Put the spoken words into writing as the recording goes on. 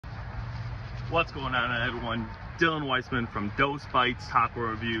What's going on, everyone? Dylan Weissman from Dose Bites Taco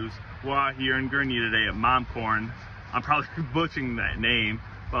Reviews. We're out here in Gurnee today at Momcorn. I'm probably butchering that name,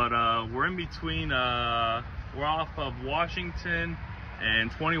 but we're in between, we're off of Washington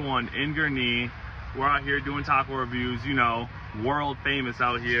and 21 in Gurnee. We're out here doing taco reviews, you know, world famous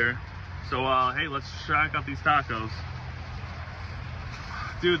out here. So, hey, let's check out these tacos.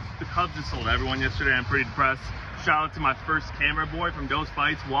 Dude, the Cubs just sold everyone yesterday. I'm pretty depressed. Shout out to my first camera boy from Dose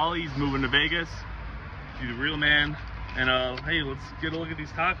Bites, Wally. He's moving to Vegas. He's a real man. And hey, let's get a look at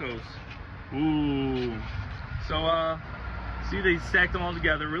these tacos. Ooh. So see, they stacked them all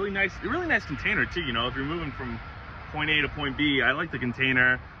together. Really nice container too. You know, if you're moving from point A to point B, I like the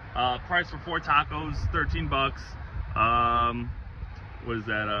container. Price for 4 tacos, 13 bucks. What is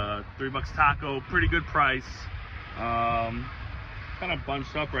that? $3 taco. Pretty good price. Kind of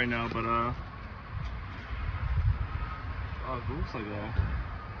bunched up right now, but oh, it looks like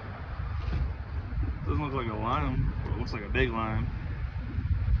doesn't look like a lime, but it looks like a big lime.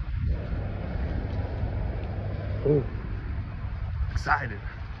 Oh, excited.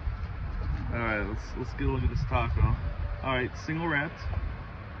 All right, let's get a look at this taco. All right, single wrapped.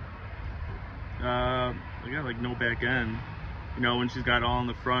 I got like no back end. You know, when she's got all in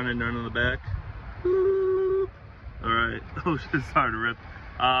the front and none on the back. All right. Oh, it's hard to rip.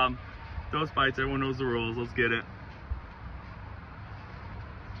 Dose Bites, everyone knows the rules. Let's get it.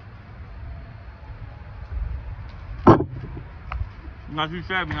 Not too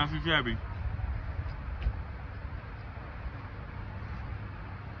shabby, not too shabby.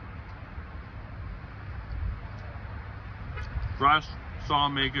 Fresh, saw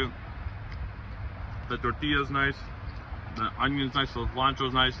them make it. The tortilla's nice. The onion's nice. The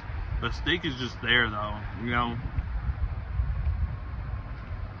cilantro's nice. The steak is just there, though. You know.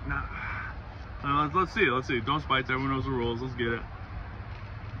 Let's see. Dose Bites, everyone knows the rules. Let's get it.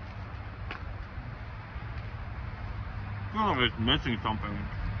 I feel like it's missing something.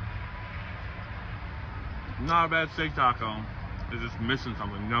 Not a bad steak taco. It's just missing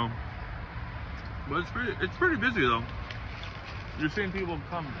something, you know. But it's pretty busy though. You're seeing people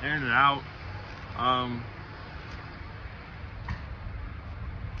come in and out.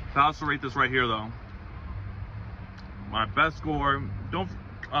 If I was to rate this right here though, my best score. If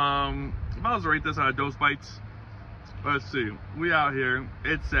I was to rate this out of Dose Bites, let's see. We out here.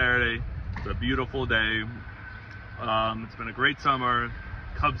 It's Saturday. It's a beautiful day. It's been a great summer.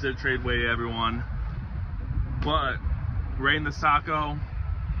 Cubs did trade away everyone. But rating this taco,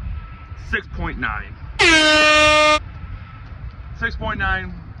 6.9.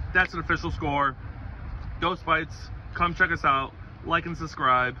 6.9. That's an official score. Dose Bites, come check us out. Like and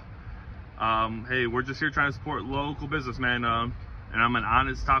subscribe. Hey, we're just here trying to support local business, man. And I'm an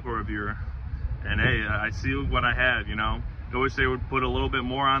honest taco reviewer. And hey, I see what I have, you know. I wish they would put a little bit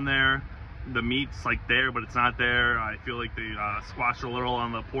more on there. The meat's like there, but it's not there. I feel like they squashed a little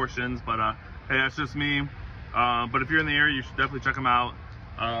on the portions, but hey, that's just me. But if you're in the area, you should definitely check them out.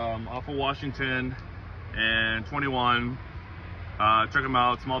 Off of Washington and 21. Check them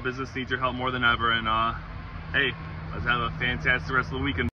out. Small business needs your help more than ever. And hey, let's have a fantastic rest of the weekend.